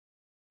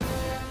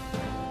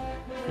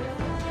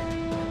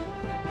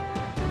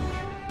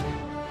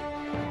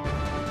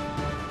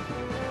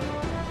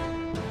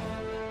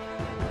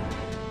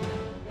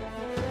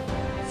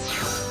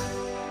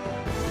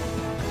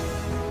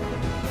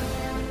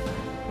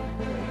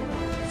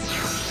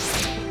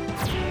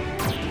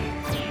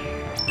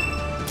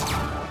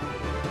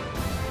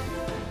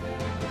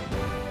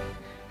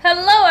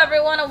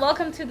everyone, and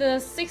welcome to the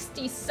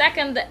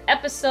 62nd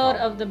episode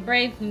of the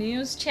Brave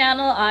News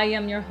channel. I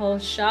am your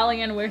host, Shali,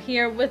 and we're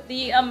here with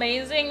the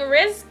amazing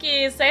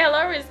Rizky. Say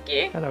hello,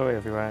 Rizky. Hello,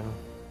 everyone.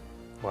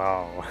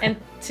 Wow. And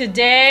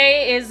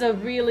today is a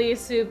really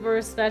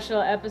super special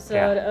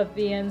episode of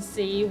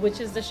BNC, which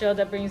is the show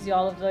that brings you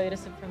all of the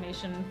latest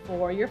information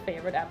for your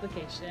favorite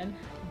application,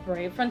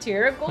 Brave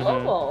Frontier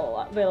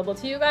Global. Available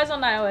to you guys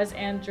on iOS,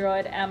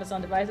 Android, Amazon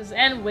devices,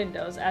 and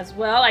Windows as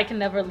well. I can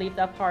never leave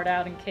that part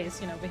out in case,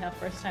 you know, we have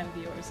first-time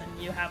viewers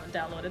and you haven't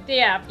downloaded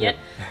the app yet.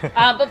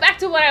 But back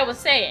to what I was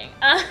saying.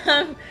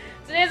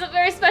 Today's a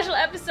very special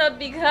episode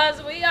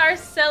because we are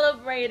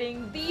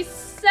celebrating the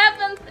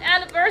 7th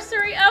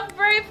anniversary of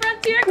Brave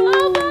Frontier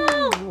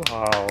Global!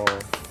 Wow.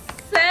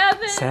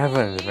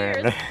 7 years!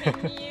 Man.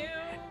 Can you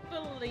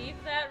believe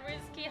that,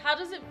 Rizky? How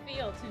does it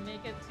feel to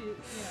make it to, you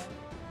know,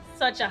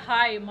 such a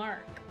high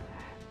mark?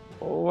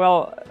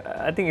 Well,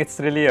 I think it's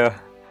really a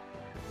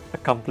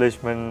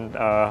accomplishment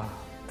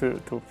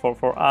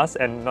for us,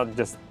 and not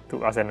just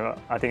to us. And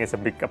I think it's a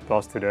big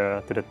applause to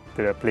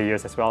the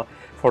players as well,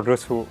 for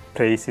those who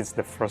play since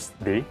the first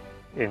day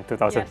in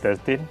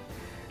 2013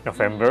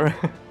 November.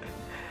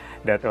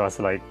 That was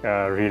like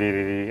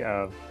really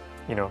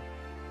you know,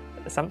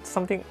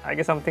 something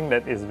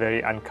that is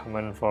very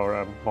uncommon for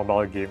a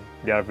mobile game.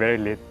 There are very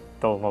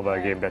little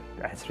mobile game that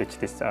has reached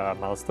this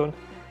milestone.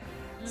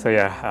 So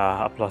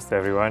yeah, applause to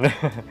everyone.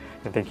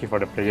 And thank you for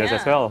the players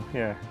as well.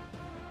 Yeah.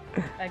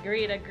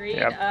 Agreed.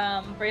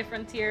 Yep. Brave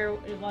Frontier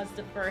was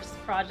the first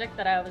project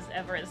that I was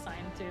ever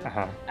assigned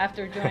to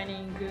after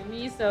joining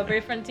Gumi. So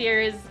Brave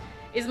Frontier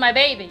is my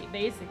baby,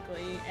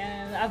 basically.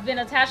 And I've been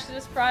attached to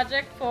this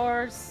project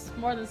for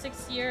more than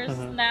 6 years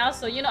now.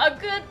 So, you know, a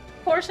good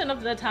portion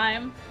of the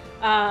time.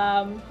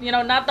 You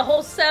know, not the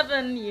whole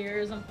 7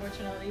 years,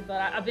 unfortunately, but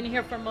I've been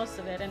here for most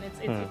of it. And it's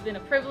been a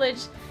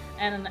privilege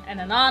and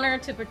an honor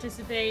to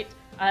participate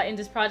in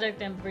this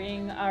project and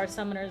bring our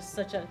summoners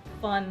such a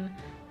fun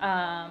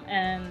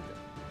and,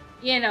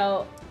 you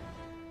know,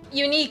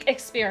 unique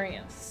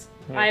experience.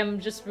 I am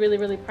just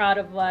really proud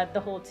of what the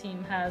whole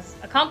team has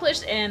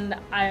accomplished, and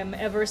I'm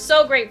ever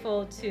so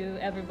grateful to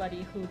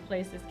everybody who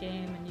plays this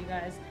game, and you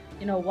guys,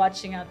 you know,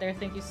 watching out there.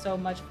 Thank you so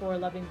much for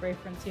loving Brave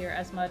Frontier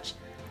as much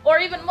or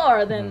even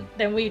more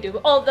than we do.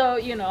 Although,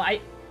 you know,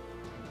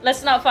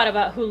 let's not fight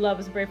about who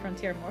loves Brave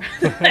Frontier more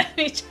than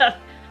each other.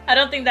 I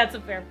don't think that's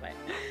a fair fight.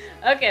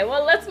 Okay,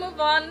 well, let's move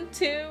on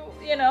to,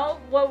 you know,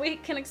 what we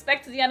can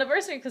expect to the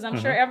anniversary, because I'm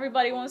sure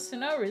everybody wants to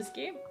know,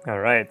 Rizky. All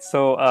right,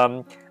 so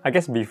I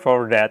guess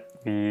before that,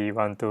 we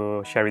want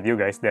to share with you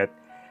guys that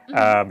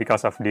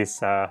because of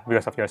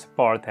your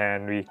support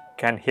and we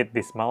can hit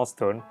this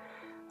milestone,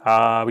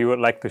 we would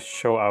like to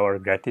show our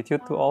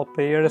gratitude to all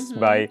players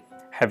by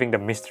having the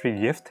mystery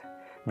gift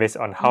based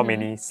on how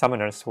many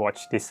summoners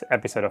watch this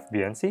episode of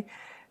BNC.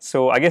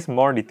 So I guess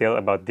more detail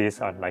about this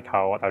on like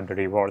what are the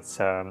rewards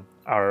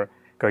are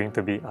going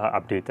to be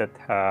updated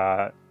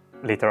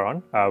later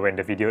on when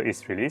the video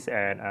is released,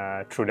 and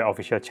through the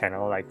official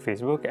channel like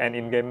Facebook and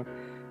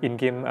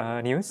in-game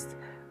news.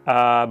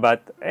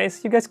 But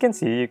as you guys can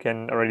see, you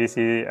can already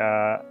see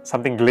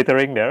something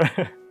glittering there.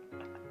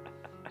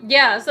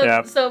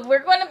 So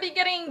we're going to be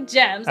getting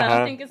gems. I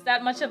don't think it's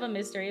that much of a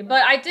mystery,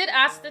 but I did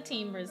ask the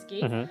team,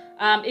 Rizky,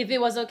 if it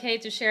was okay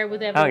to share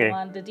with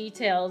everyone the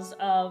details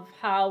of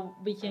how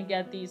we can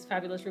get these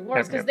fabulous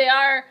rewards, because they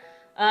are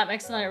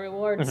excellent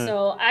rewards.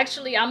 So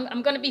actually,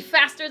 I'm going to be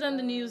faster than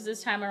the news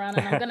this time around,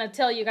 and I'm going to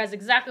tell you guys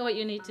exactly what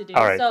you need to do.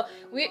 So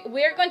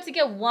we're going to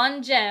get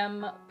 1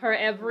 gem per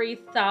every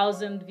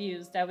 1,000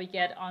 views that we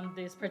get on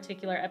this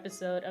particular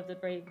episode of the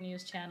Brave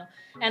News channel.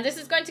 And this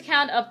is going to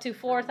count up to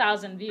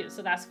 4,000 views,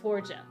 so that's 4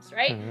 gems,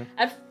 right?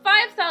 At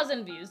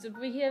 5,000 views, if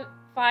we hit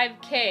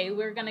 5K,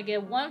 we're going to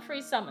get 1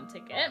 free summon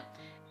ticket.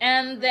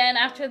 And then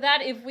after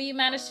that, if we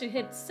manage to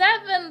hit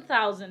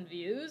 7,000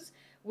 views,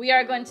 we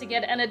are going to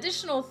get an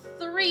additional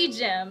 3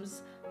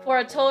 gems for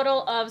a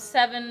total of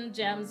 7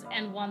 gems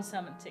and 1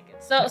 summon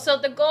ticket. So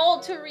the goal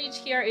to reach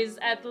here is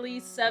at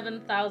least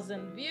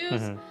 7,000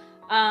 views.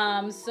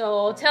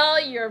 So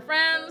tell your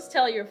friends,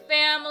 tell your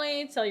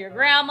family, tell your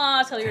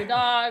grandma, tell your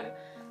dog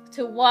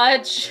to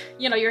watch,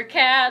 you know, your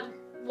cat,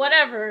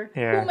 whatever,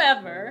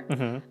 whomever,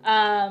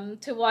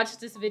 to watch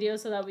this video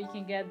so that we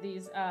can get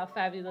these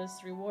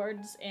fabulous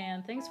rewards.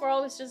 And thanks for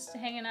always just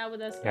hanging out with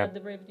us at the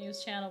Brave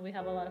News channel. We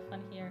have a lot of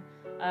fun here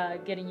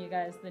getting you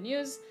guys the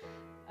news.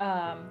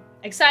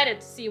 Excited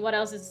to see what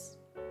else is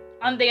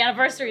on the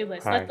anniversary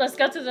list. Let's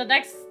go to the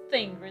next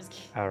thing,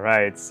 Rizky. All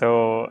right,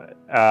 so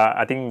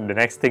I think the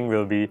next thing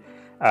will be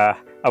a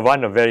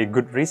very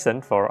good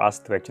reason for us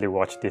to actually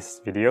watch this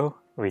video,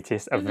 which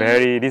is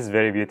very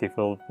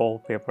beautiful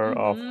wallpaper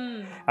of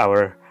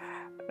our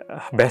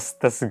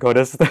bestest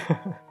goddess,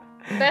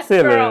 best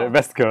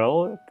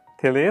girl,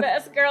 Tillit.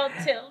 Best girl,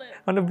 Tillit.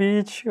 On the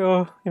beach.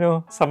 You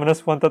know,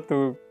 summoners wanted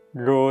to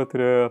go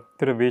to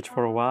the beach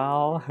for a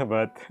while,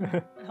 but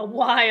a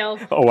while.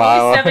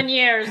 Only 7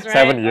 years, right?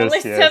 7 years.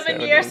 Only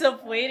 7 years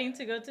of waiting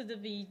to go to the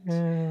beach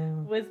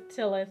with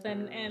Tillit,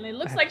 and it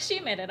looks like she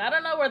made it. I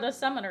don't know where the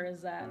summoner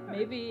is at.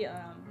 Maybe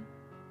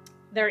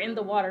they're in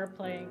the water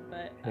playing,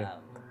 but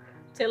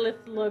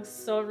Tillith looks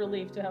so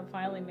relieved to have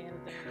finally made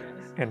it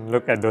there. And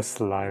look at those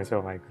slimes,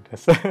 oh my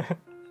goodness.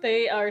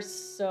 They are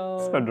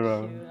so cute.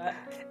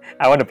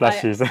 I want the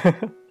plushies.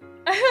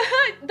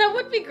 That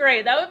would be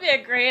great. That would be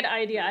a great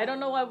idea. I don't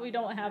know why we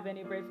don't have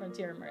any Brave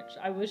Frontier merch.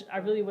 I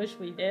really wish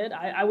we did.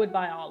 I would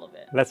buy all of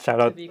it. Let's shout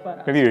out.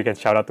 Maybe we can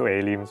shout out to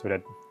Alim so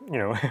that, you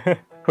know,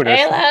 who knows?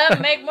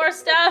 Alim, make more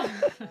stuff.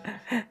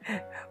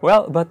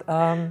 Well, but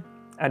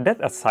that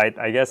aside,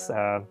 I guess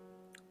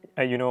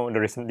you know,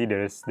 recently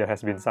there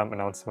has been some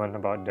announcement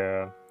about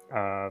the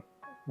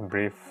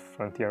Brave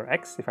Frontier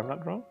X, if I'm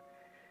not wrong,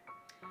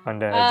 on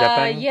the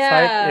Japan side.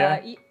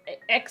 Yeah,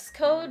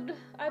 Xcode,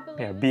 I believe.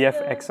 Yeah,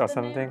 BFX or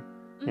something.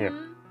 Yeah.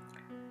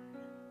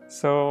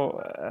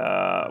 So,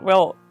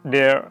 well,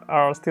 there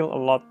are still a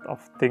lot of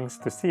things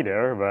to see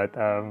there, but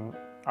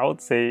I would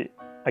say,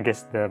 I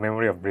guess the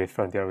memory of Brave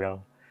Frontier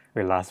will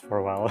last for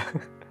a while.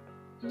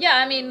 Yeah,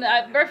 I mean,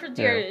 Brave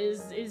Frontier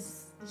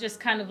is just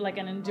kind of like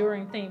an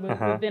enduring thing.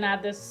 We've been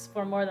at this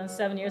for more than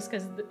 7 years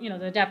because, you know,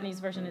 the Japanese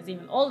version is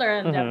even older,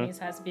 and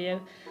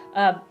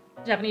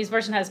Japanese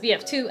version has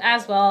BF2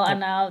 as well, and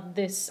now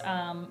this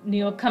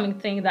new upcoming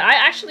thing that I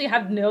actually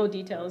have no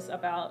details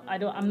about.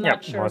 I'm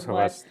not sure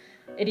what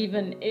it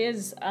even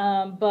is,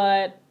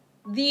 but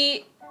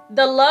the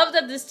love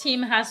that this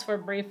team has for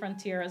Brave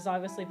Frontier is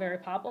obviously very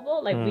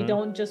palpable. Like, we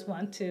don't just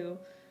want to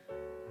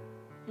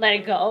let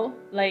it go.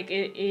 Like,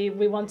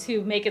 we want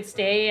to make it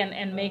stay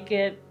and make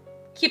it,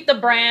 keep the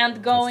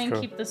brand going,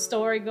 keep the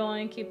story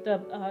going, keep the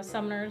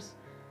summoners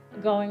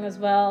going as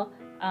well.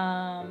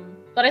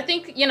 But I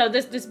think, you know,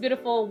 this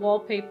beautiful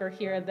wallpaper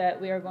here that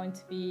we are going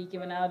to be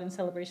giving out in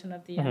celebration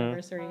of the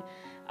anniversary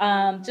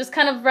just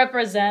kind of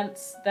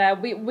represents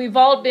that we've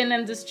all been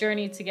in this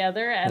journey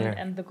together,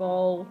 and the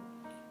goal,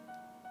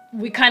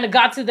 we kind of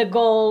got to the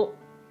goal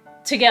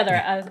together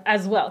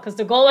as well, because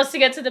the goal was to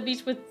get to the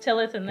beach with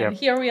Tillith, and then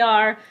here we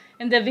are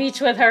in the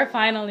beach with her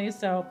finally.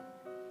 So,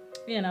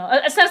 you know,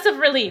 a sense of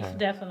relief,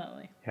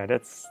 definitely. Yeah,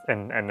 that's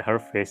and her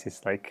face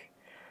is like,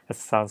 it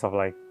sounds of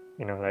like,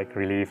 you know, like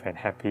relief and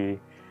happy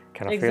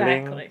kind of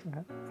feeling.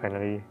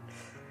 Finally.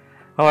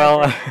 Oh,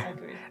 well,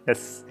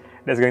 that's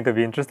going to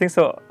be interesting.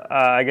 So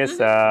I guess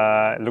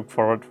look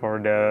forward for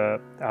the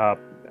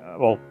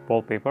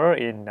wallpaper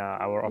in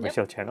our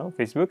official channel,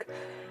 Facebook.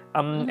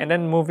 And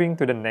then moving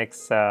to the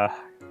next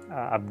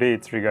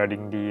updates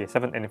regarding the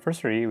 7th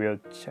anniversary, we'll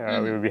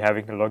be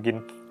having a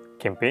login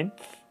campaign.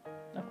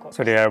 Of course.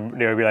 So there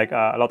will be like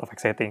a lot of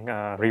exciting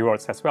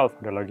rewards as well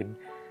for the login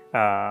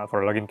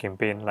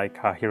campaign, like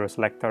hero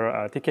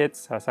selector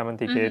tickets, summon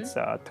tickets,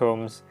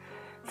 tomes,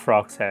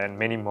 frogs, and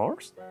many more.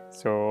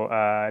 So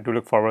do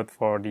look forward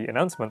for the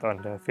announcement on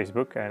the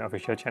Facebook and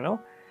official channel.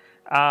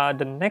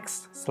 The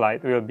next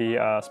slide will be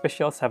a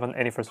special 7th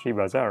Anniversary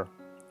Bazaar,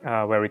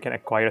 where we can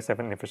acquire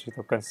 7th Anniversary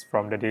tokens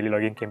from the daily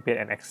login campaign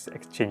and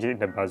exchange it in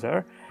the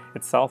bazaar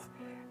itself.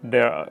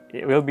 There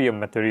will be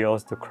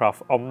materials to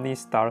craft Omni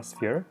Star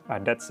Sphere.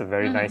 That's a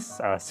very nice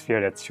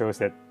sphere that shows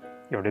that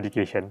your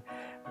dedication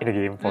in the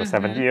game for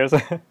 7 years.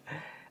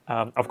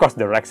 Of course,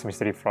 the Rex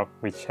Mystery Frog,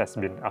 which has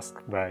been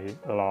asked by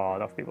a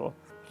lot of people.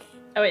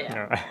 Oh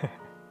yeah.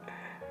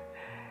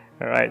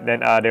 Alright, then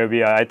there will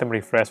be an item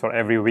refresh for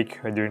every week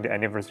during the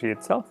anniversary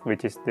itself,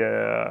 which is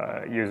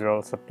the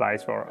usual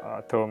supplies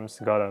for tomes,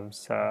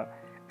 golems,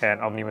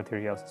 and Omni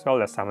materials, as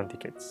well as summon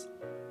tickets.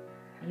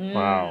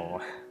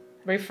 Wow.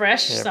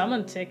 Refresh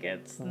summon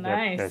tickets.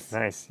 Nice. Yep, that's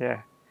nice,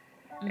 yeah.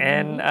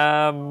 And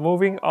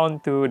moving on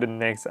to the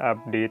next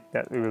update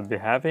that we will be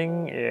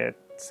having,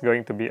 it's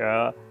going to be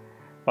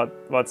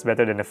what's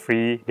better than a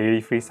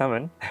daily free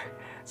summon.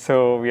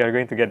 So we are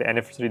going to get the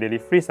anniversary daily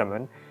free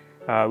summon,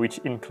 which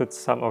includes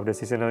some of the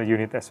seasonal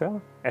unit as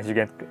well, as you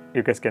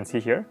guys can see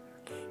here.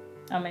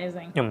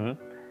 Amazing.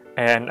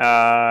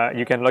 And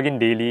you can log in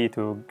daily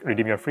to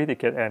redeem your free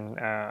ticket, and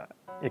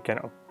you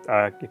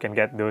can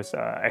get those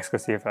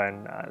exclusive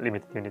and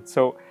limited units.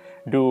 So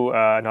don't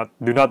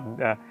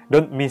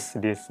miss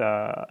this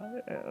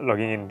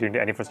logging in during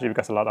the anniversary,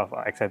 because a lot of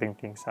exciting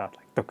things like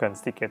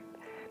tokens, ticket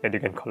that you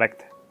can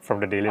collect from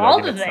the daily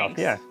login itself.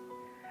 Yeah.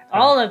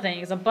 All the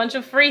things, a bunch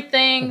of free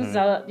things,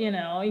 you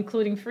know,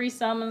 including free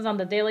summons on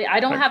the daily. I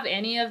don't have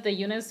any of the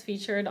units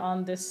featured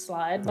on this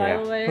slide, by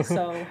the way,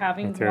 so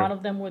having one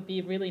of them would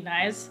be really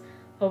nice.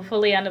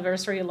 Hopefully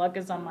anniversary luck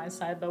is on my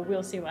side, but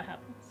we'll see what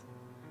happens.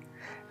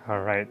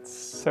 All right,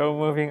 so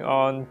moving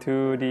on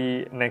to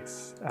the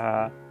next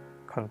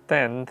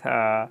content,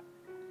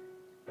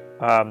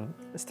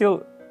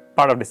 still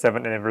part of the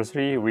 7th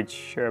anniversary,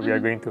 which we are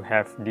going to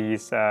have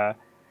these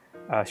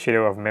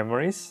Shadow of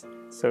Memories.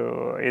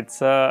 So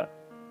it's a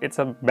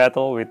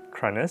battle with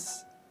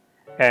Kranus,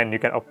 and you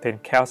can obtain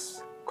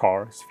Chaos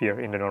Core Sphere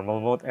in the normal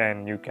mode,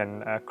 and you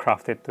can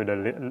craft it to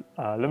the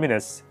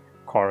Luminous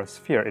Core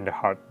Sphere in the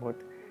hard mode.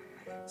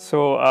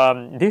 So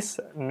this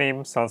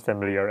name sounds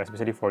familiar,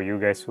 especially for you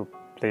guys who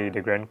play the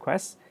Grand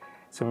Quest.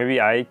 So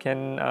maybe I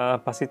can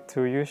pass it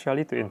to you,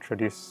 Shali, to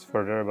introduce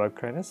further about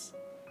Kranus.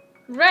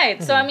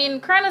 Right. So I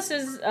mean, Kranus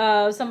is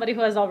somebody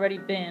who has already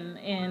been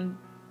in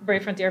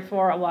Brave Frontier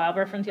for a while,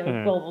 Brave Frontier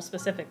Global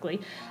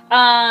specifically.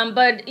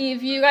 But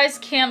if you guys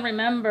can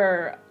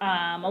remember,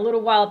 a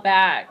little while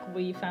back,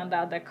 we found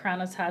out that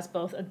Kranus has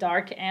both a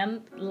dark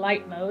and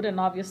light mode, and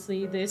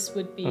obviously this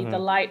would be the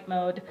light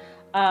mode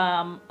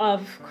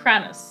of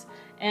Kranus.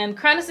 And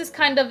Kranus is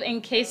kind of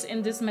encased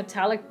in this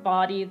metallic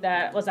body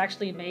that was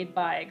actually made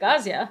by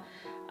Gazia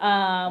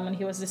when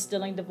he was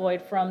distilling the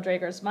void from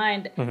Draeger's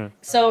mind.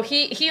 So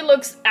he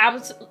looks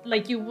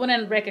like you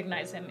wouldn't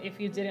recognize him if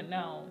you didn't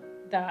know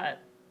that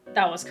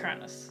was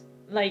Kranus.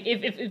 Like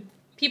if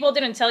people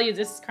didn't tell you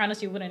this is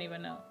Kranus, you wouldn't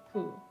even know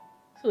who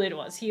it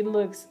was. He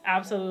looks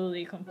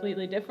absolutely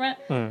completely different.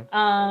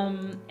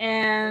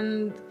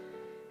 And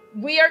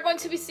we are going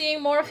to be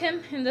seeing more of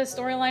him in the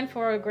storyline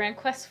for Grand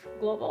Quest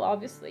Global,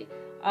 obviously.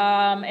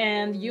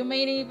 And you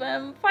may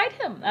even fight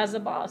him as a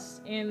boss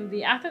in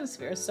the Athens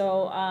sphere.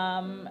 So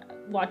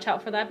watch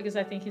out for that, because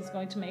I think he's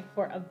going to make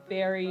for a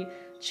very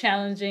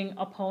challenging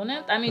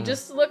opponent. I mean,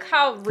 just look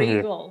how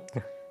regal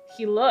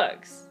he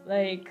looks.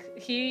 Like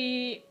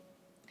he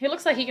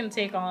looks like he can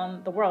take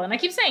on the world. And I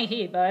keep saying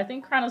he, but I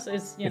think Kranus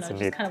is, just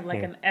kind of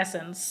like an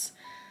essence,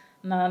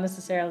 not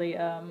necessarily,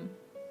 a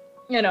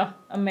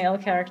male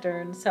character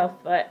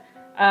himself. But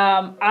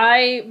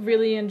I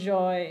really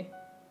enjoy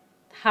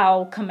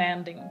how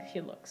commanding he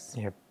looks.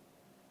 Yep.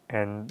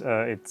 And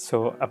it's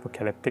so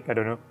apocalyptic. I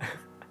don't know.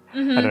 I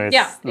don't know.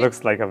 It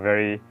looks like a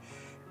very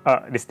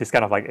this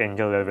kind of like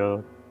angel that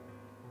will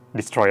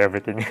destroy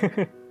everything.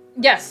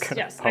 Yes.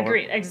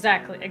 Agreed.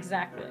 Exactly.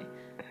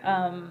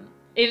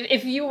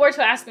 If you were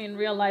to ask me in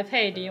real life,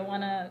 hey, do you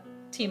want to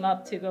team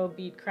up to go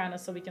beat Kranus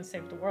so we can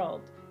save the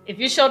world? If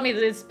you showed me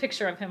this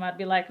picture of him, I'd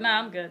be like, nah,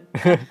 I'm good.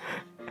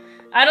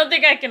 I don't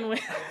think I can win.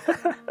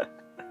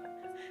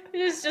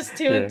 It's just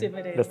too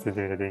intimidating. That's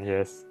intimidating,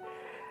 yes.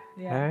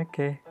 Yeah.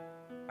 Okay.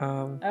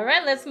 All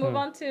right, let's move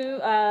on to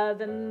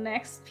the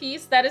next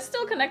piece that is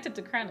still connected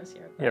to Kranus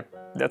here. Yep,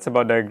 that's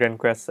about the Grand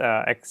Quest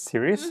X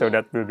series. So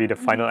that will be the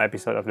final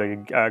episode of the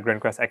Grand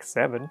Quest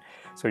X7.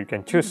 So you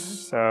can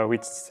choose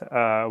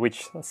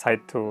which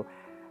side to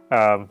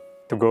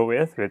go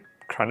with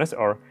Kranus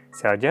or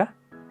Selja.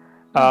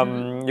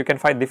 You can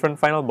fight different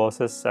final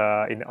bosses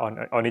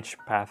on each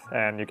path,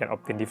 and you can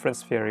obtain different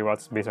sphere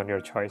rewards based on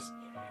your choice.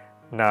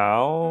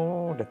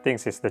 Now, the thing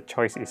is, the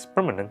choice is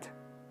permanent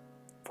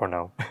for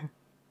now.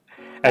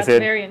 That's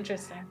very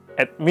interesting.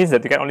 It means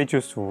that you can only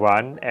choose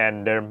one,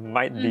 and there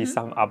might be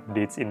some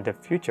updates in the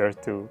future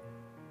to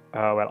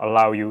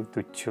allow you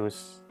to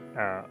choose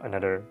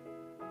another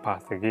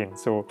path again.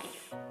 So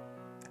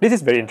this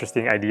is very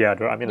interesting idea,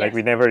 though. I mean, like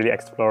we never really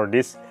explored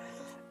this,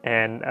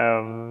 and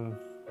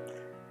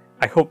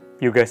I hope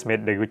you guys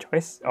made the good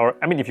choice. Or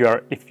I mean, if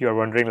you are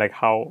wondering like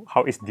how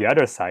is the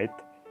other side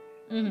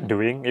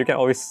doing, you can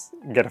always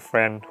get a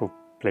friend who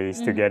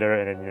plays together,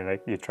 and then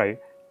you try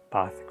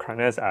path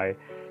Kranus.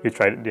 You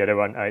try the other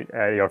one.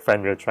 Your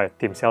friend will try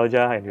Team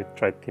Selja, and you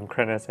try Team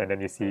Kranus, and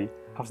then you see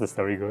how the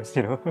story goes.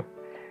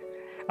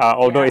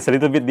 Although it's a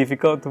little bit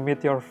difficult to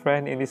meet your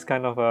friend in this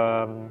kind of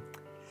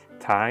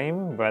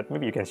time, but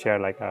maybe you can share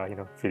like a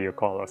video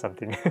call or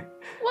something.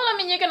 Well, I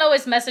mean, you can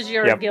always message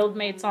your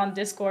guildmates on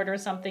Discord or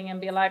something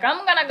and be like,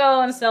 I'm gonna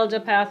go on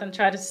Selja path and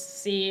try to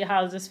see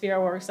how the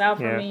sphere works out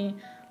for me.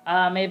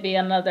 Maybe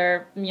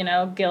another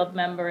guild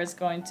member is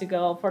going to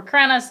go for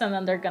Kranus, and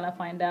then they're gonna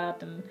find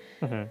out, and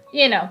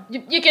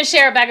you can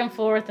share back and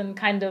forth and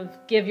kind of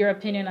give your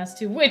opinion as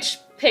to which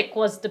pick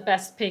was the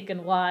best pick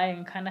and why,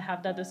 and kind of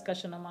have that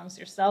discussion amongst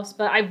yourselves.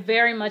 But I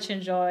very much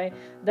enjoy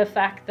the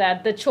fact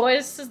that the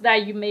choices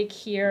that you make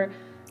here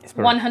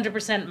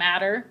 100%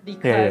 matter,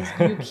 because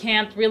you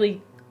can't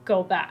really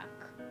go back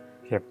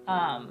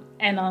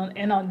and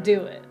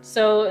undo it.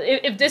 So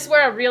if this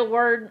were a real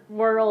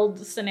world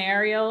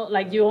scenario,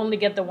 like you only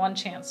get the one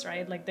chance,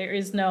 right? Like there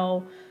is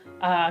no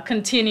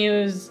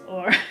continues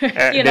or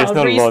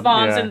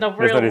respawns in the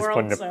real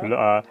world.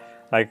 So.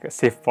 Like a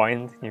save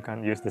point, you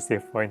can use the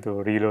save point to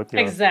reload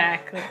your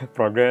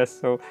progress.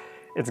 So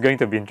it's going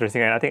to be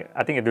interesting, and I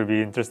think it will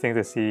be interesting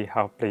to see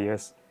how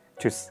players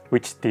choose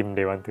which team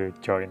they want to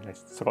join.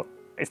 So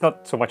it's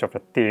not so much of a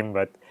team,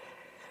 but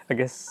I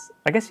guess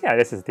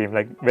this is a team.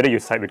 Like whether you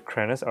side with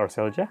Kranus or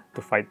Selja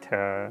to fight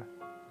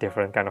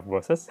different kind of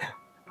bosses.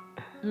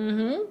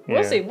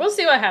 We'll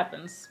see what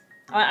happens.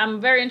 I'm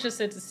very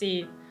interested to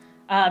see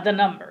the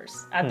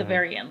numbers at the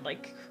very end,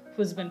 like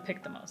who's been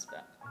picked the most.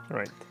 But.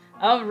 Right.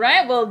 All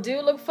right, well, do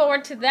look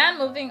forward to that.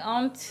 Moving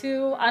on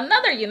to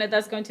another unit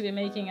that's going to be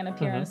making an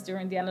appearance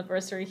during the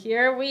anniversary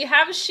here. We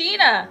have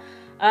Sheena.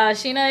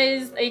 Sheena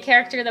is a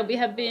character that we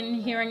have been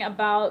hearing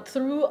about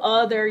through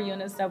other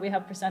units that we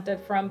have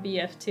presented from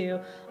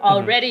BF2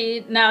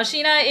 already. Now,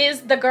 Sheena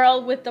is the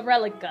girl with the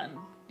relic gun.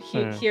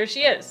 Here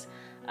she is.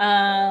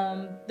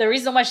 The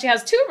reason why she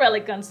has 2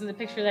 relic guns in the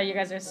picture that you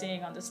guys are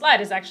seeing on the slide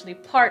is actually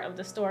part of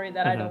the story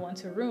that I don't want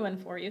to ruin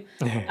for you.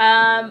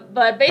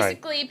 But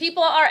basically,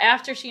 people are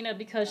after Sheena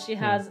because she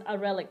has a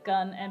relic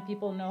gun, and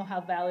people know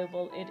how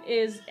valuable it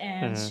is,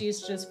 and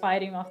she's just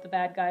fighting off the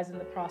bad guys in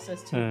the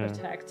process to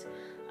protect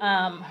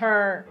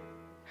her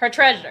her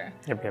treasure.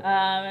 Yep.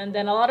 And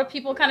then a lot of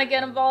people kind of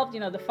get involved. You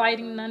know, the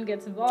fighting nun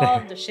gets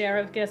involved, the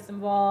sheriff gets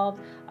involved.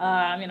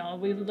 You know,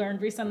 we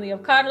learned recently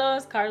of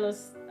Carlos.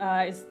 Carlos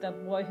is the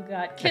boy who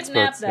got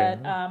kidnapped that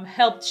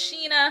helped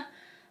Sheena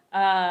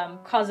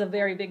cause a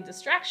very big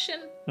distraction.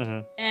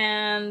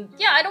 And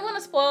yeah, I don't want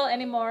to spoil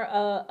any more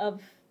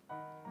of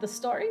the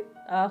story.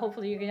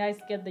 Hopefully you guys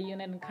get the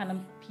unit and kind of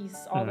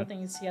piece all the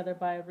things together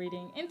by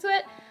reading into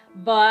it.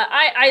 But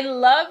I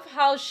love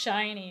how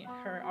shiny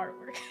her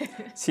artwork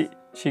is.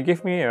 She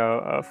gave me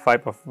a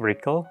vibe of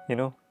Rickle, you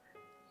know?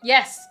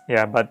 Yes.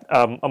 Yeah, but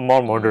a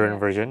more modern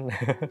version,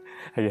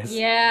 I guess.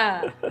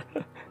 Yeah.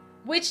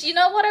 Which, you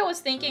know what I was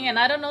thinking, and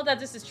I don't know that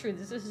this is true.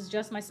 This is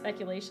just my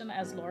speculation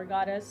as lore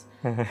goddess.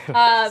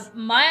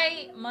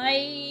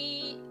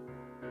 My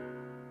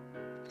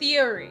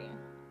theory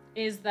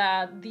is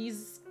that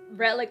these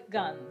relic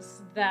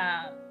guns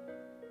that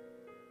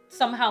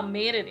somehow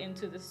made it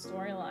into the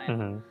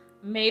storyline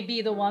may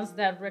be the ones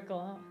that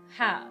Rickle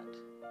had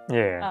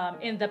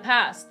in the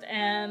past.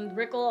 And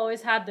Rickle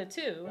always had the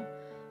two,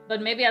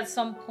 but maybe at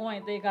some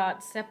point they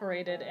got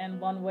separated and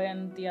one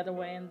went the other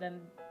way and then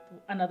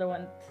another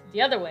one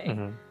the other way.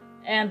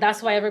 And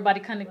that's why everybody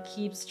kind of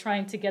keeps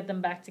trying to get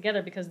them back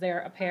together, because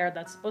they're a pair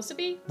that's supposed to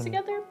be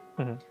together.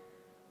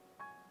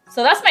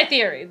 So that's my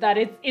theory, that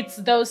it's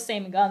those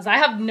same guns. I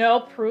have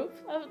no proof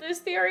of this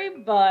theory,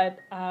 but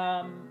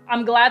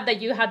I'm glad that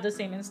you had the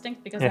same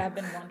instinct, because I have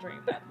been wondering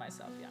that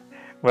myself.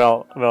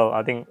 Well,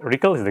 I think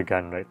Rickle is the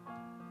gun, right?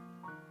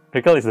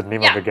 Rickle is the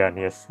name of the gun,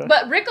 yes.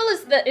 But Rickle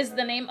is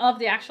the name of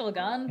the actual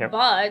gun,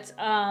 but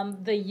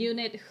the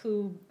unit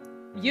who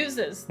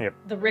uses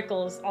the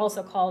Rickles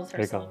also calls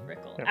herself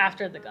Rickle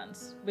after the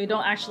guns. We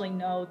don't actually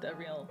know the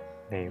real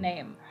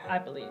name, I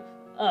believe,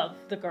 of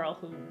the girl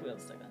who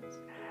wields the guns.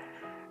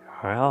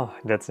 Well,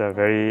 that's a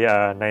very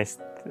nice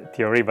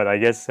theory, but I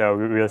guess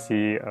we will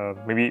see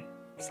maybe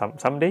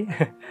someday.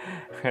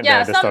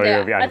 Yeah, the story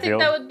will be I think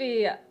that would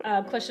be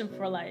a question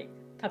for like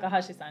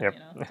Takahashi-san, you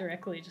know,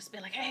 directly just be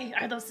like, hey,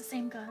 are those the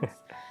same guns?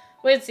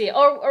 We'd see.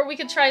 Or we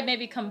could try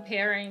maybe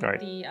comparing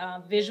the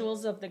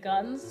visuals of the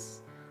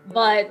guns,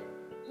 but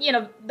you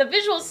know, the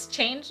visuals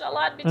change a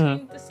lot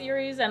between the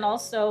series, and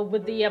also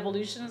with the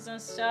evolutions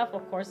and stuff,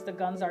 of course the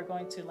guns are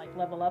going to like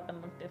level up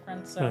and look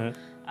different. So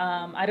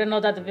I don't know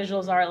that the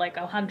visuals are like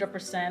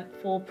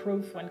 100%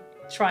 foolproof when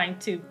trying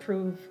to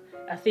prove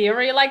a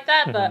theory like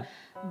that,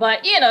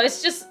 but you know,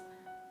 it's just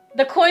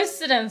the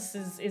coincidence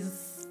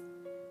is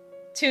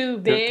too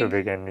big. Too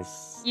big, and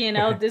you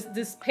know,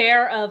 this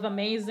pair of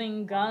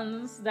amazing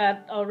guns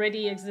that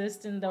already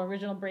exist in the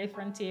original Brave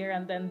Frontier,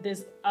 and then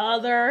this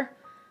other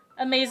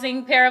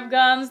amazing pair of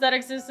guns that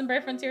exist in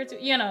Brave Frontier too.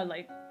 You know,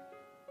 like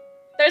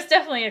there's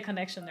definitely a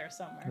connection there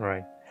somewhere.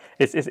 Right.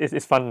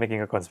 It's fun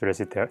making a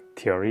conspiracy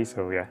theory,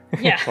 so yeah.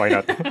 Why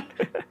not?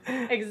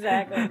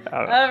 Exactly.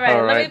 All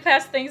right, let me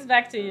pass things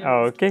back to you.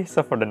 Okay,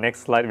 so for the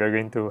next slide, we're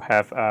going to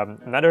have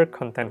another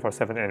content for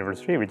 7th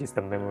anniversary, which is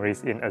the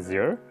memories in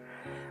Azure.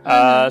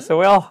 So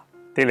well,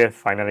 Tilly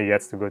finally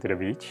gets to go to the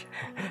beach.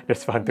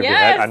 It's fun to be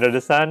had under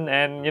the sun,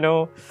 and you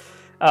know,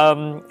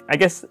 I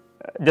guess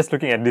just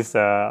looking at this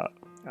the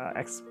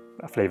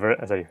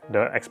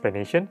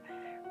explanation,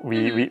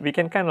 we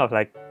can kind of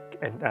like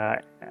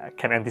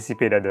can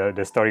anticipate that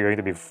the story going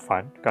to be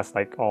fun, because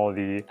like all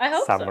the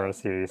summer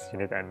series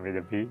unit and with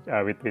the beach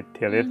with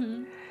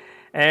Tilly.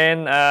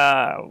 And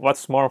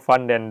what's more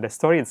fun than the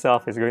story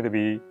itself is going to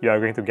be you are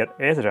going to get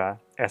Ezra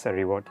as a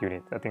reward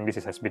unit. I think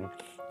this has been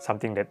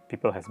something that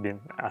people has been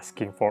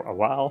asking for a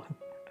while.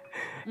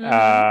 We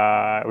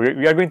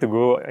are going to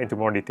go into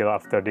more detail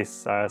after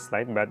this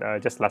slide,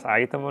 but just last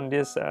item on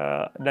this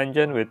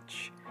dungeon,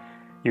 which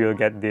you will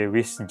get the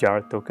wish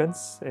jar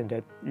tokens, and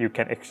that you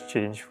can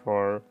exchange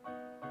for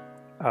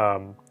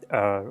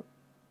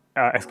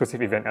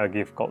exclusive event I'll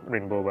give called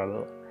Rainbow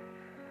Bubble.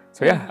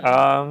 So yeah,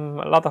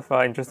 a lot of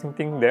interesting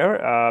thing there.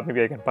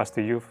 Maybe I can pass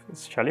to you,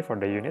 Charlie, for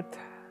the unit.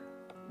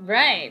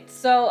 Right.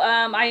 So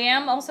I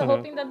am also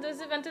hoping that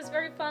this event is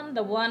very fun.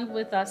 The one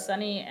with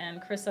Sunny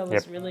and Krissa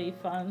was really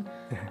fun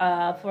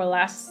for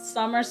last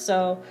summer.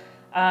 So,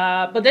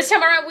 but this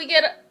time around we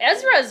get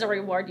Ezra as a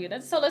reward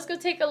unit. So let's go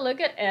take a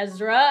look at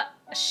Ezra.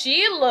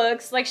 She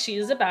looks like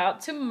she's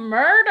about to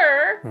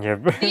murder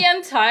the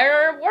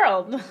entire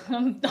world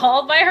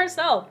all by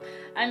herself.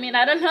 I mean,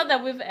 I don't know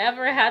that we've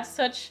ever had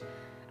such...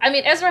 I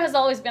mean, Ezra has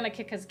always been a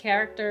kick-ass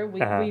character.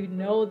 We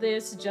know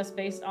this just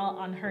based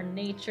on her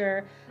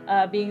nature,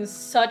 being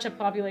such a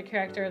popular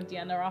character of the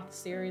Anniversary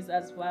series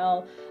as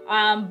well.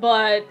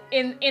 But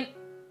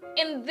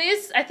in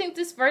this, I think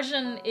this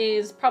version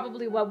is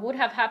probably what would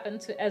have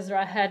happened to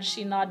Ezra had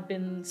she not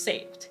been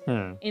saved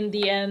in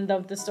the end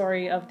of the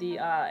story of the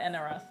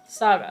Anniversary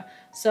saga.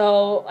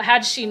 So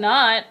had she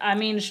not, I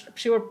mean,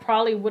 she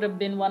probably would have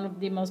been one of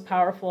the most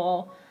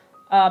powerful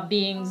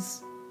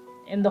beings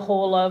in the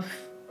whole of,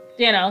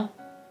 you know,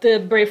 the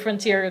Brave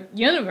Frontier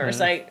universe.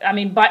 I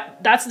mean, but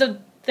that's the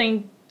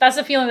thing, that's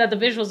the feeling that the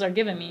visuals are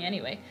giving me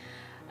anyway.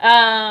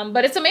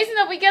 But it's amazing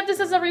that we get this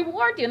as a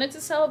reward unit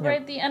to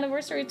celebrate the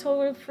anniversary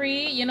totally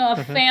free. You know,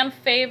 a fan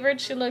favorite.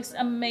 She looks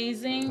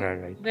amazing.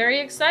 Right. Very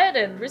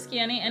excited. Risky,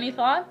 any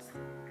thoughts?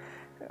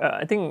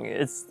 I think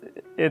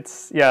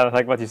it's yeah,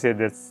 like what you said.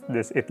 This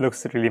it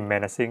looks really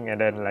menacing,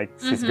 and then like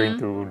she's going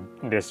to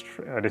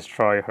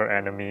destroy her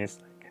enemies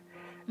like,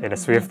 in a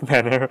swift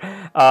manner.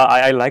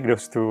 I like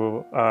those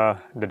two.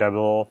 The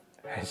dual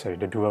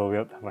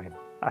wield.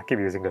 I keep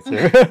using that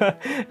here.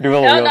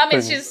 Dual wield. I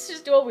mean,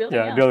 she's dual wielding.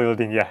 Yeah, dual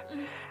wielding. Yeah.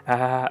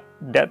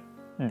 That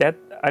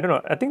I don't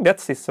know. I think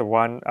that's his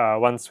one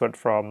sword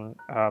from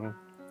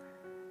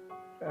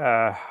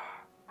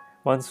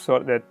one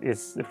sword that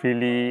is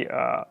really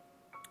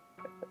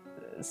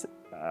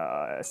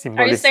symbolism.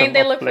 Are you saying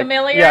they look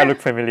familiar? Yeah,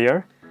 look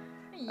familiar.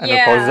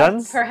 Yeah,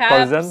 perhaps.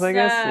 Porzans, I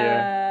guess.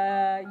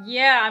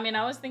 Yeah, I mean,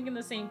 I was thinking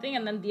the same thing.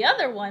 And then the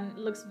other one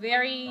looks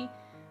very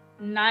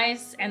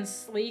nice and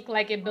sleek,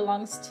 like it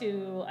belongs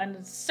to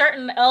a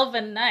certain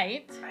elven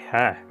knight.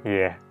 Yeah.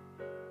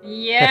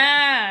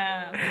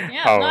 Yeah.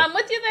 Oh. No, I'm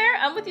with you there.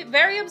 I'm with you.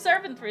 Very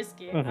observant,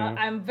 Risky.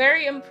 I'm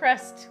very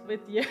impressed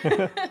with you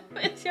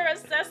with your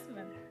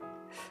assessment.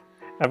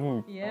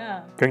 I'm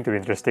going to be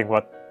interesting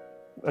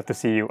to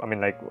see. I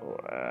mean, like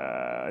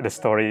the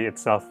story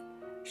itself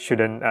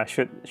should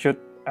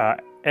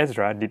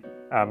Ezra did.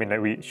 I mean,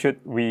 like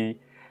we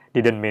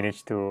didn't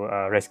manage to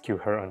rescue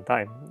her in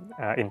time,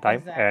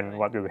 Exactly. and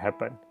what will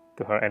happen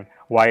to her, and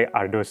why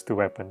are those two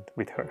weapons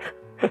with her?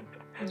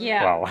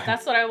 Yeah, wow.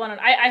 That's what I wanted.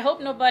 I hope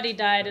nobody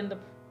died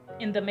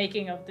in the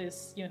making of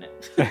this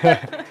unit.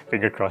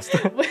 Finger crossed.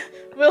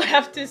 We'll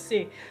have to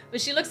see.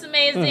 But she looks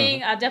amazing.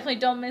 Definitely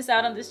don't miss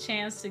out on this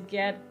chance to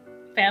get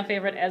fan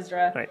favorite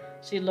Ezra. Right.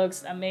 She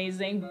looks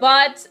amazing.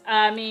 But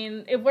I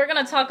mean, if we're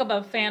gonna talk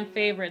about fan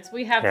favorites,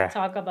 we have to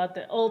talk about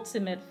the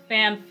ultimate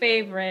fan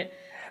favorite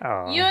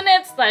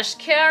unit /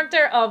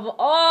 character of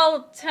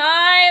all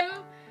time.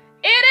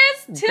 It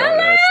is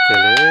Tilith!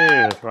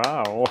 Tilith!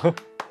 Wow.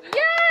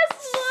 Yes,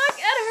 look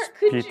at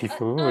her.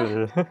 Beautiful.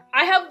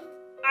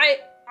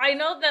 I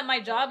know that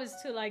my job is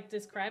to like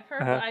describe her,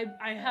 but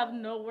I have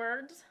no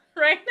words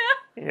right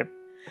now. Yep.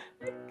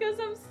 Because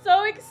I'm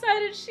so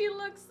excited. She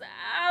looks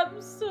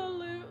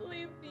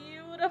absolutely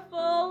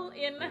beautiful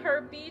in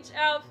her beach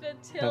outfit,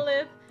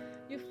 Tilith.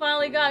 You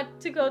finally got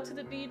to go to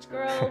the beach,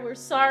 girl. We're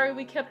sorry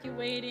we kept you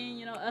waiting.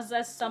 You know, as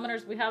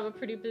summoners, we have a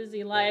pretty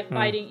busy life,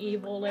 fighting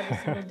evil every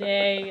single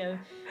day, and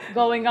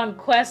going on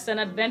quests and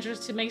adventures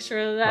to make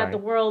sure that the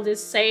world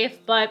is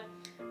safe. But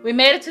we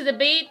made it to the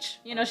beach.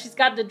 You know, she's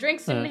got the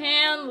drinks in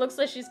hand. Looks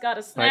like she's got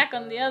a snack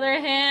on the other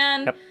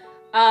hand. Yep.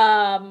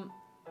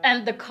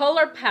 And the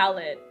color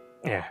palette.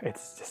 Yeah,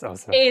 it's just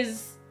awesome.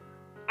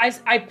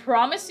 I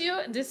promise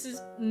you, this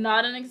is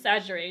not an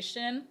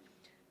exaggeration,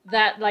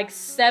 that like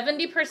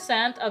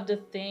 70% of the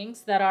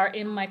things that are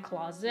in my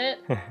closet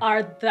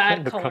are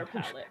that color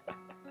palette.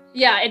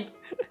 Yeah,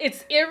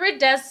 it's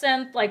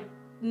iridescent, like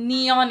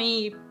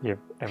neon-y,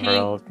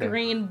 emerald, pink,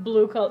 green,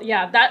 blue color.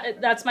 Yeah,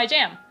 that's my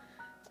jam.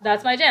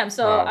 That's my jam.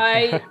 So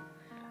I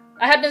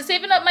had been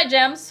saving up my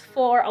gems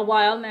for a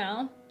while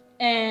now,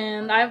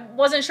 and I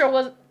wasn't sure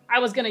what I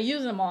was gonna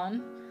use them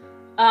on.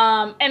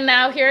 And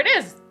now here it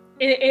is.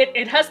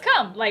 It has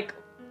come. Like,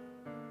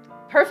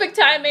 perfect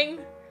timing.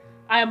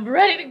 I am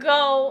ready to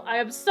go. I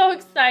am so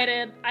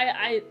excited.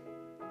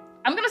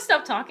 I'm gonna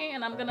stop talking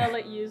and I'm gonna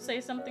let you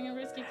say something,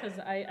 Risky, because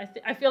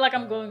I feel like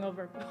I'm going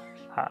overboard.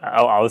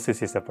 Ours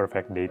is a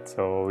perfect date,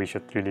 so we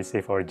should really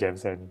save our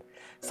gems and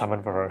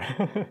summon for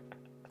her.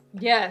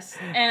 Yes,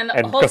 and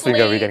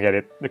hopefully we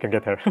can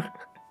get her.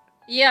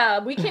 Yeah,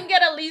 we can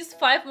get at least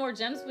 5 more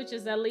gems, which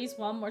is at least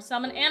 1 more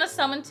summon and a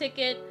summon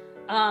ticket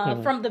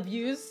from the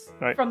views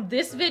from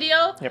this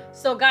video. Yep.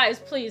 So guys,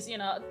 please,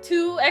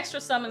 2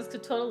 extra summons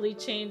could totally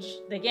change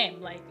the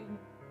game. Like,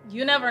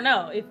 you never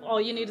know if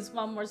all you need is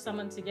 1 more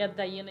summon to get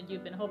that unit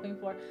you've been hoping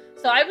for.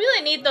 So I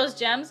really need those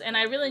gems and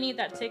I really need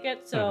that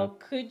ticket. So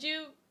could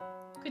you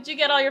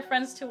get all your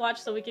friends to watch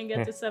so we can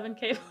get to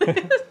 7K,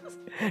 please?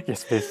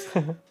 Yes, please.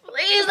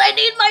 Please, I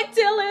need my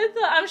Tilith.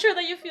 I'm sure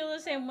that you feel the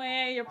same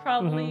way. You're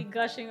probably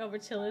gushing over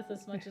Tilith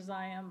as much as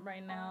I am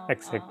right now.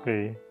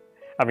 Exactly.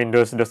 I mean,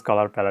 those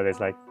color palette is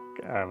like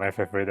my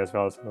favorite as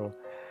well. So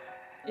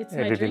it's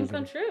my dream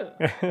come true.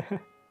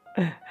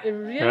 It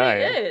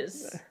really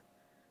is.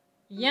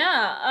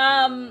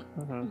 Yeah.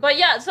 But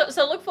yeah.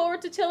 So look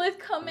forward to Tilith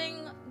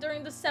coming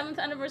during the 7th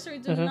anniversary.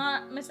 Do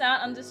not miss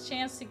out on this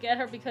chance to get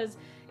her, because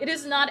it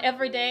is not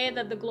every day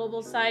that the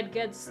global side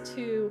gets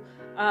to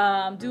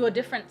do a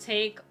different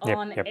take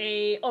on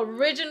a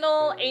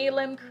original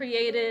ALIM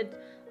created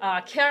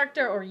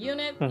character or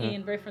unit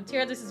in Brave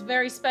Frontier. This is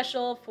very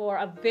special for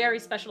a very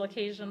special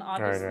occasion.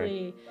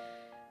 Obviously,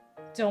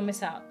 don't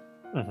miss out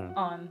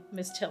on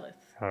Miss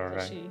Tilith.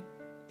 She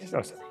is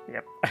awesome.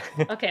 Yep.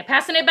 Okay,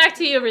 passing it back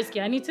to you,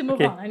 Risky. I need to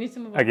move on.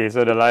 Okay,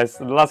 so the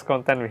last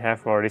content we have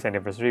for this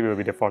anniversary will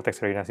be the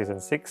Vortex Arena Season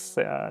 6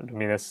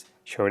 Luminous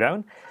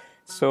Showdown.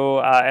 So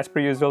as per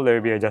usual, there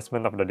will be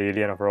adjustment of the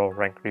daily and overall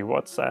rank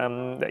rewards.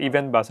 The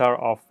event bazaar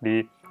of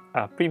the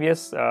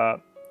previous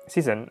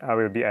season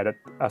will be added.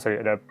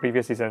 The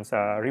previous season's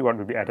reward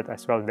will be added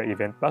as well in the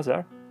event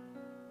bazaar.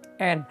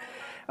 And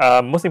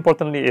most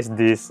importantly is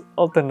this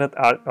alternate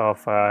art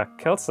of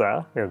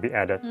Kelsa will be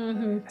added.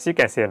 As you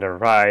can see on the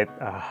right,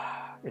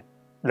 it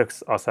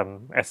looks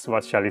awesome. As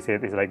what Shelly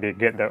said, it's like they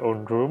get their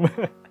own room.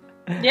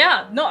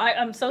 Yeah, no,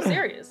 I'm so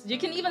serious. You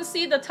can even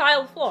see the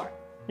tiled floor.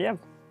 Yeah.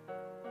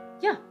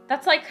 Yeah,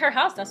 that's like her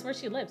house. That's where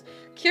she lives.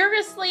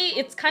 Curiously,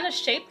 it's kind of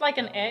shaped like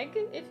an egg,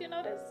 if you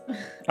notice.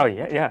 Oh,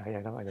 yeah,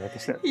 no, I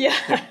noticed that. Yeah.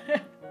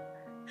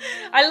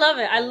 I love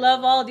it. I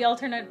love all the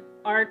alternate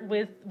art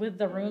with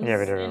the rooms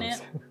in it.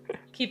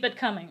 Keep it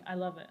coming. I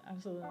love it.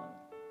 Absolutely love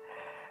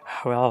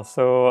it. Well,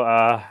 so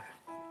I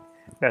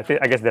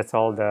guess that's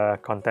all the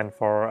content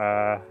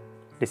for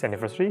this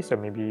anniversary. So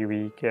maybe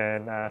we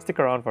can stick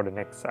around for the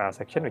next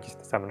section, which is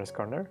the Summoner's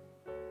Corner,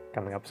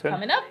 coming up soon.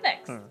 Coming up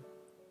next.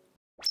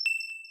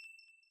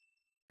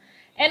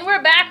 And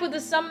we're back with the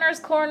Summoner's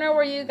Corner,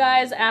 where you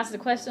guys ask the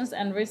questions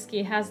and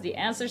Risky has the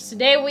answers.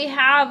 Today we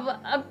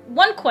have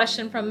one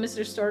question from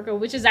Mr. Storko,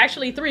 which is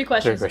actually three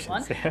questions in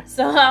one. Yeah.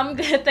 So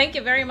thank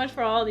you very much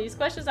for all these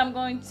questions. I'm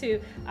going to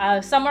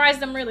summarize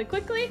them really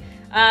quickly.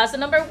 So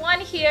number one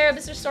here,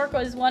 Mr.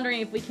 Storko is wondering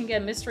if we can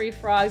get mystery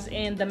frogs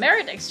in the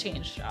merit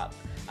exchange shop.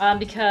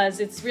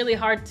 Because it's really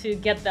hard to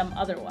get them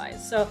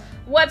otherwise. So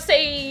what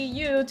say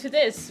you to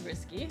this,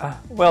 Risky?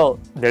 Well,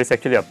 there is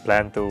actually a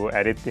plan to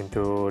add it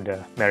into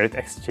the merit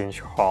exchange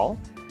hall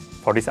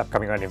for this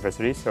upcoming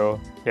anniversary. So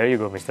there you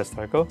go, Mr.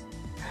 Storko.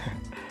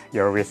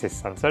 Your wish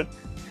is answered.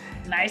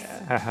 Nice.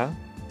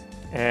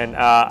 And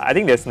I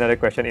think there's another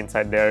question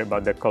inside there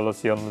about the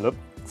Colosseum loop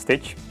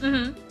stage,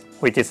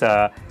 which is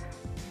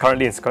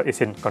currently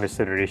is in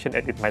consideration,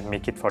 and it might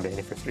make it for the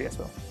anniversary as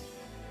well.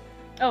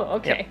 Oh,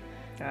 okay. Yep.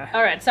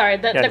 All right, sorry.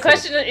 The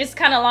question is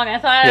kind of long. I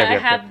thought I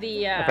had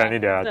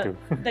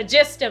the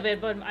gist of it,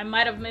 but I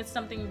might have missed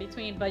something in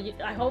between. But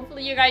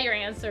hopefully you got your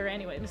answer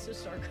anyway, Mr.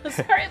 Storko.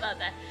 Sorry about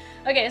that.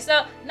 Okay,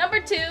 so number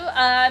two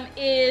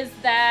is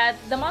that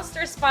the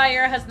Monster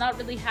Spire has not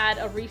really had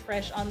a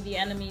refresh on the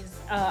enemies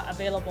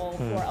available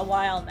for a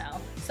while now.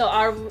 So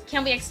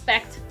can we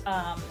expect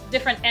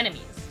different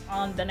enemies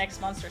on the next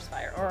Monster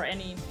Spire, or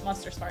any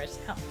Monster Spires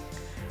to come?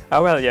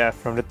 Well, yeah,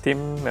 from the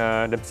team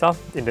themselves,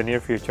 in the near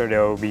future,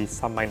 there will be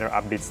some minor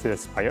updates to the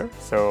Spire,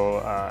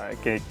 so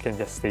you can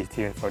just stay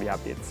tuned for the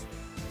updates.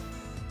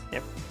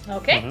 Yep.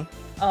 Okay.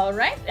 All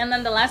right. And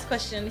then the last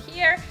question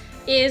here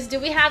is,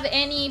 do we have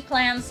any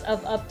plans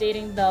of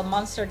updating the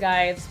monster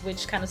guides,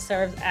 which kind of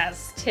serves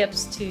as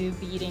tips to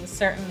beating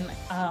certain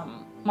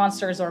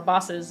monsters or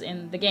bosses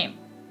in the game?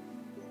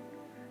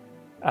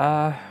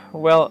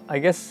 Well, I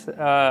guess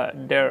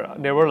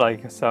there were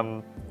like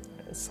some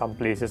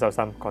places or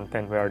some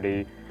content where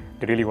they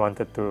really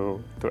wanted to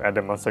add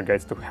the monster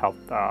guides to help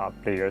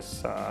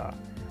players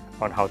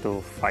on how to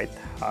fight,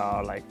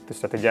 like to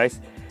strategize.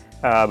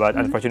 But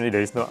unfortunately,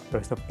 there's no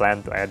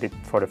plan to add it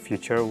for the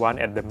future one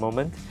at the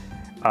moment.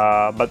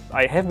 But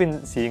I have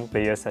been seeing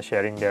players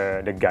sharing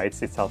the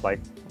guides itself, like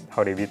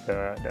how they beat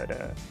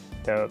the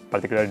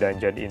particular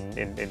dungeon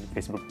in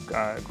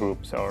Facebook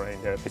groups or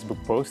in the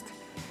Facebook post.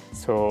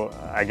 So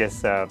I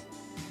guess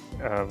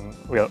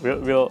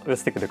we'll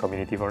stick with the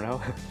community for now.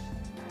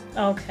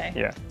 Okay.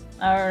 Yeah.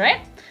 All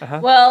right.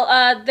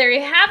 Well, there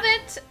you have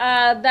it.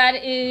 That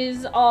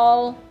is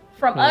all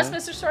from us,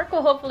 Mr.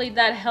 Storko. Hopefully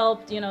that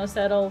helped,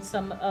 settle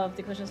some of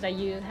the questions that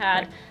you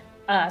had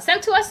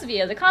sent to us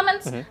via the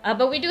comments.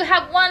 But we do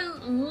have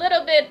one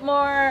little bit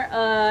more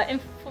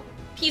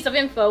piece of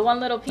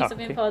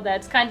info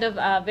that's kind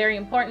of very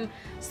important.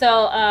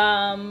 So,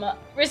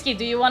 Risky,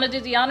 do you want to do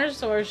the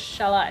honors, or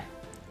shall I?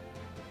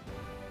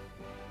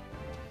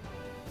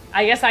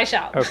 I guess I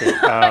shall. Okay.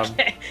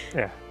 Okay.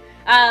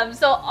 Yeah.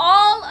 So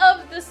all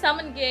of the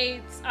summon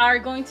gates are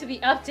going to be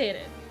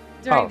updated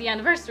during the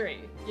anniversary,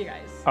 you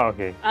guys. Oh,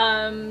 okay.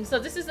 So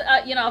this is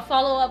a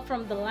follow-up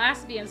from the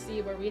last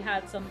BNC, where we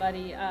had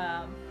somebody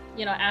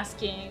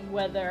asking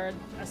whether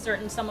a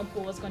certain summon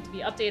pool was going to be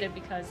updated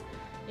because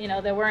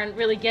they weren't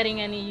really getting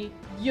any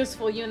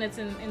useful units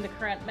in the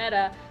current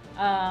meta.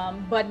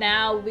 But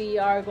now we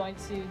are going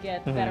to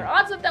get better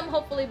odds of them,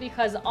 hopefully,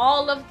 because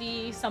all of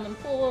the summon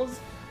pools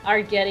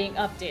are getting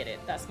updated.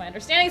 That's my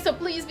understanding. So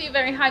please be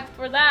very hyped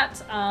for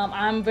that.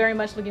 I'm very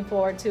much looking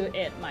forward to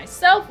it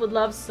myself. Would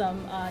love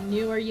some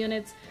newer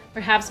units.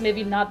 Perhaps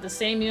maybe not the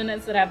same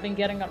units that I've been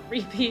getting on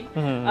repeat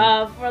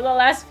for the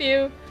last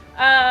few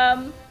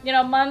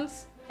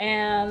months.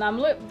 And I'm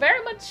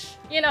very much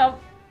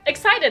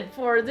excited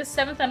for this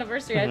 7th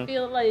anniversary. I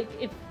feel like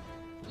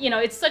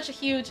it's such a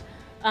huge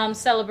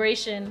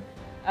celebration,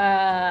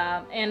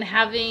 and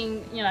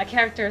having a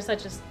character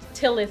such as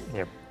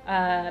Tillith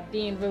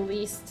being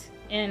released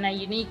in a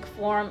unique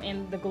form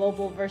in the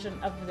global version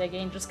of the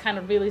game just kind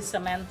of really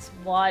cements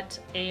what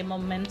a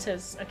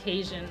momentous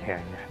occasion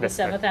the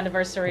 7th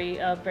anniversary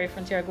of Brave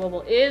Frontier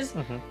Global is.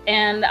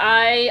 And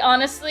I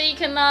honestly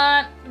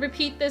cannot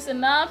repeat this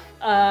enough.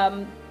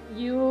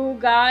 You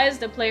guys,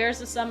 the players,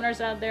 the summoners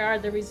out there, are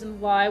the reason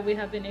why we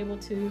have been able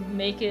to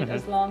make it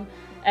as long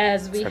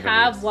as we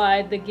have,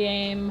 why the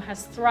game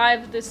has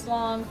thrived this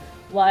long,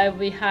 why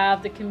we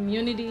have the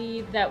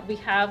community that we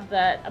have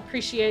that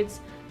appreciates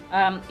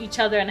each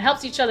other and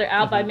helps each other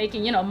out by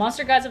making, you know,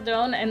 monster guides of their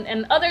own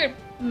and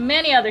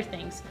many other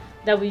things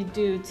that we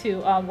do to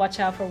watch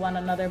out for one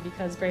another,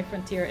 because Brave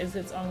Frontier is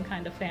its own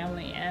kind of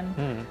family.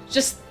 And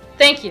just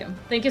thank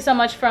you so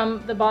much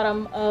from the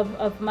bottom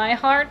of my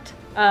heart.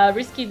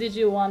 Rizky, did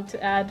you want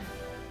to add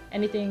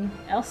anything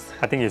else?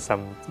 I think you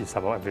sum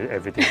up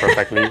everything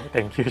perfectly.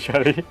 Thank you,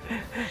 Shari.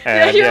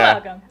 And you're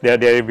welcome. There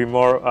will be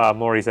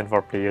more reason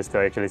for players to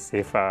actually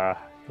save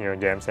you know,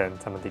 gems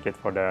and summon ticket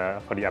for the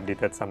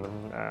updated summon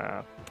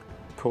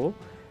pool.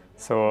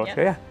 So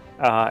yeah,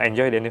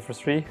 enjoy the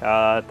anniversary.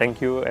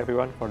 Thank you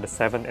everyone for the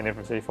 7th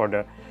anniversary, for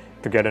the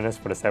togetherness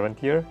for the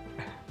 7th year.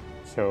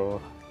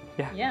 So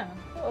yeah.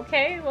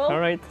 Okay, well, all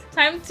right,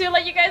 time to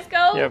let you guys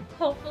go. Yep.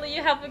 Hopefully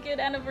you have a good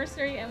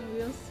anniversary and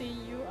we'll see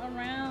you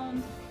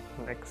around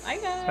next. Bye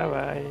guys. Bye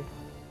bye.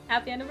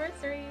 Happy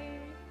anniversary.